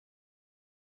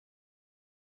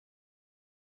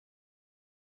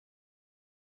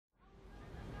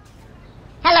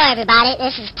everybody.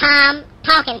 This is Tom,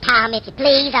 Talking Tom, if you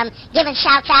please. I'm giving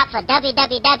shouts out for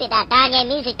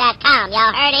www.donyeamusic.com.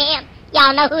 Y'all heard of him?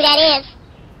 Y'all know who that is?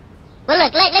 Well,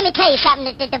 look, let me tell you something.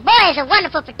 The boy is a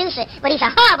wonderful producer, but he's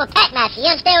a horrible packmaster.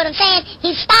 You understand what I'm saying?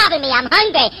 He's starving me. I'm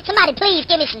hungry. Somebody please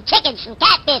give me some chicken, some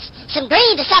catfish, some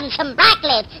greens or something, some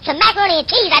broccoli, some macaroni and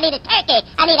cheese. I need a turkey.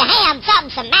 I need a ham,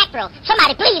 something, some mackerel.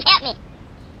 Somebody please help me.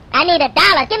 I need $1.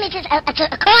 Give me just a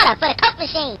quarter for the Coke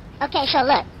machine. Okay, so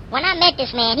look. When I met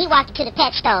this man, he walked into the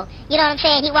pet store. You know what I'm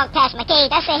saying? He walked past my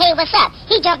cage. I said, hey, what's up?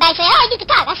 He jumped back and said, oh, you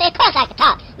can talk. I said, of course I can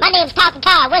talk. My name's Talking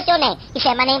Tom. What's your name? He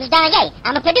said, my name is Donyea.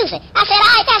 I'm a producer. I said, all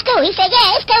right, that's cool. He said,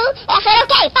 yeah, it's cool. I said,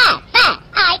 okay, fine. All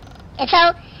right. And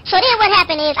so then what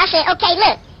happened is I said, okay,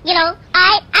 look, you know,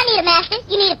 I need a master.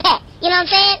 You need a pet. You know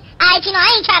what I'm saying? I ain't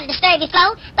trying to disturb your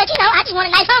flow, but, I just want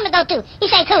a nice home to go to.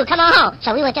 He said, cool, come on home.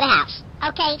 So we went to the house.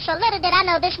 Okay, so little did I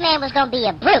know this man was going to be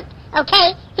a brute.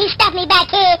 Okay? He stuffed me back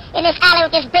here in this alley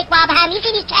with this brick wall behind me. You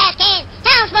see these trash cans?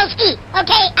 How I'm supposed to eat?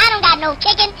 Okay? I don't got no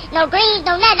chicken, no greens,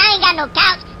 no nothing. I ain't got no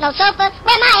couch, no sofa.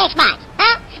 Where my Xbox?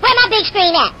 Huh? Where my big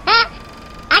screen at? Huh?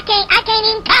 I can't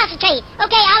even concentrate.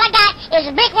 Okay? All I got is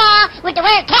a brick wall with the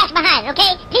word cats behind it.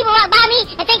 Okay? People walk by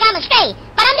me and think I'm a stray.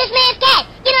 But I'm this man's cat.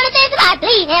 You know what I'm saying? Somebody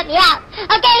please help me out.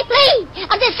 Okay? Please.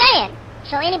 I'm just saying.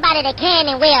 So anybody that can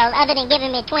and will, other than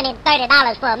giving me $20, $30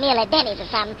 for a meal at Denny's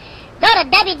or something, go to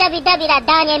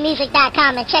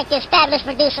www.donyeamusic.com and check this fabulous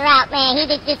producer out, man. He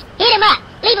just hit him up.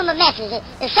 Leave him a message or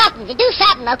something. To do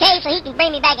something, okay, so he can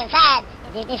bring me back inside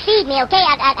and feed me, okay?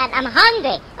 I'm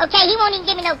hungry, okay? He won't even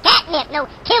give me no catnip, no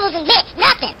kibbles and bits,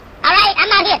 nothing. All right?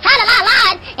 I'm out here trying to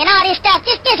lie and all this stuff.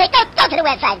 Just go to the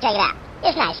website and check it out.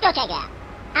 It's nice. Go check it out.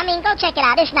 I mean, go check it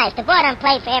out. It's nice. The boy done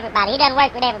play for everybody. He done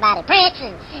work with everybody. Prince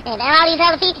and all these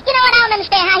other people. You know what? I don't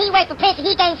understand how he work for Prince and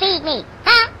he can't feed me.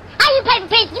 Huh? How you play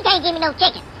for Prince and you can't give me no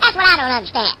chicken? That's what I don't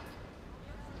understand.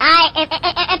 All right?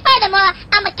 And furthermore,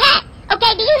 I'm a cat.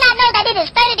 Okay? Do you not know that it is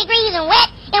 30 degrees and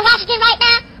wet in Washington right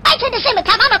now? Wait till December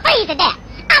come. I'm a freeze to death.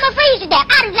 I'm a freeze to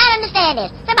death. I do not understand this.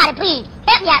 Somebody please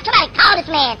help me out. Somebody call this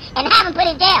man and have him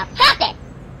put in jail. Something.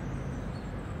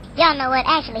 Y'all know what?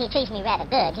 Actually, he treats me rather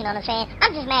good. You know what I'm saying?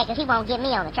 I'm just mad because he won't get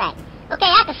me on the track. Okay,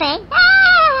 I can sing.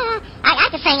 I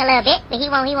can sing a little bit, but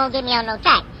he won't get me on no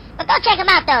track. But go check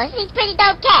him out, though. He's a pretty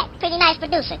dope cat. Pretty nice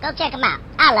producer. Go check him out.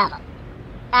 I love him.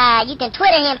 You can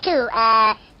Twitter him, too.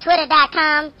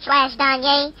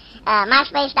 Twitter.com/Donyea.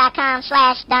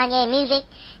 MySpace.com/DonyeaMusic.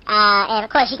 And,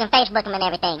 of course, you can Facebook him and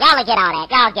everything. Y'all will get all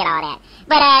that.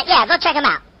 But, yeah, go check him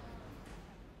out.